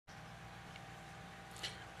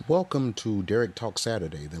Welcome to Derrick Talk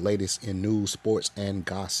Saturday, the latest in news, sports, and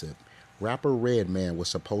gossip. Rapper Redman was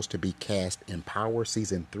supposed to be cast in Power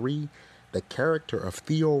Season 3. The character of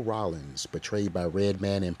Theo Rollins, portrayed by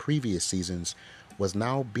Redman in previous seasons, was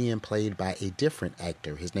now being played by a different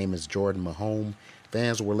actor. His name is Jordan Mahone.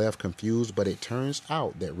 Fans were left confused, but it turns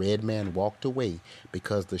out that Redman walked away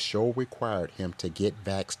because the show required him to get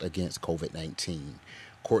vaxxed against COVID-19.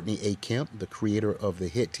 Courtney A. Kemp, the creator of the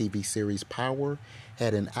hit TV series Power,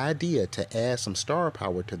 had an idea to add some star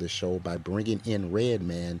power to the show by bringing in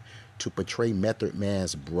Redman to portray Method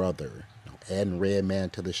Man's brother. Now, adding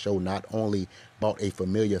Redman to the show not only brought a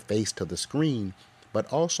familiar face to the screen,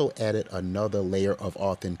 but also added another layer of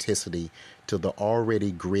authenticity to the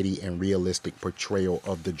already gritty and realistic portrayal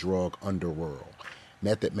of the drug underworld.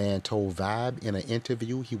 Method Man told Vibe in an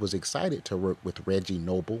interview he was excited to work with Reggie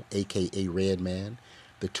Noble, aka Redman.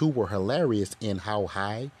 The two were hilarious in How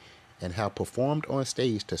High and have performed on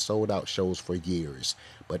stage to sold out shows for years.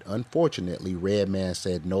 But unfortunately, Redman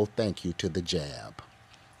said no thank you to the jab.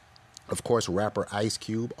 Of course, rapper Ice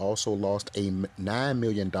Cube also lost a $9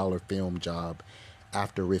 million film job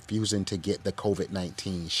after refusing to get the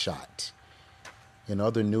COVID-19 shot. In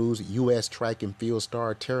other news, U.S. track and field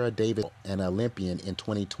star Tara Davis, an Olympian in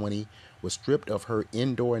 2020, was stripped of her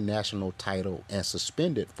indoor national title and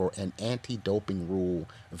suspended for an anti-doping rule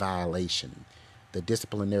violation. The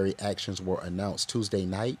disciplinary actions were announced Tuesday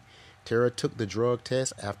night. Tara took the drug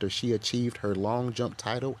test after she achieved her long jump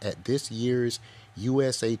title at this year's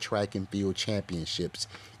USA Track and Field Championships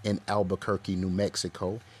in Albuquerque, New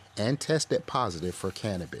Mexico, and tested positive for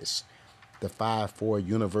cannabis. The 5'4"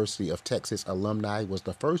 University of Texas alumni was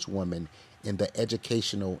the first woman in the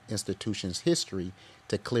educational institution's history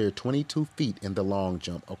to clear 22 feet in the long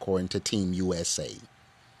jump, according to Team USA.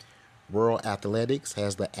 World Athletics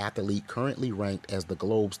has the athlete currently ranked as the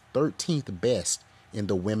globe's 13th best in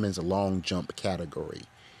the women's long jump category.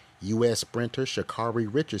 U.S. sprinter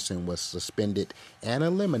Sha'Carri Richardson was suspended and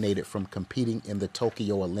eliminated from competing in the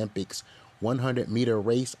Tokyo Olympics 100-meter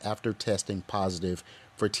race after testing positive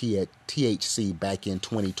for THC back in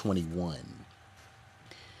 2021.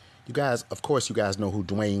 You guys know who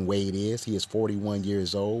Dwayne Wade is. He is 41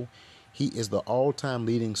 years old. He is the all-time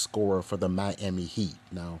leading scorer for the Miami Heat.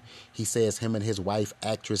 Now, he says him and his wife,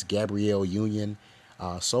 actress Gabrielle Union,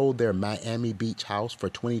 sold their Miami Beach house for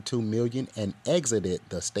 $22 million and exited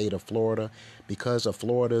the state of Florida because of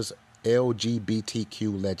Florida's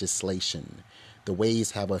LGBTQ legislation. The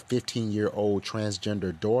Wades have a 15-year-old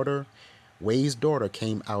transgender daughter. Wade's daughter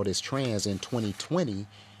came out as trans in 2020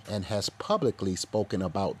 and has publicly spoken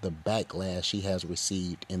about the backlash she has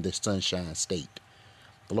received in the Sunshine State.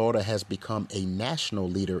 Florida has become a national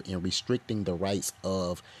leader in restricting the rights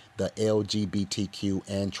of the LGBTQ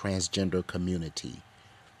and transgender community.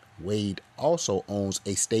 Wade also owns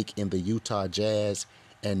a stake in the Utah Jazz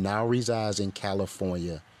and now resides in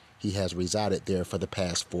California. He has resided there for the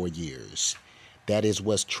past 4 years. That is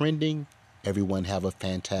what's trending. Everyone have a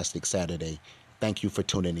fantastic Saturday. Thank you for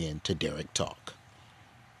tuning in to Derrick Talk.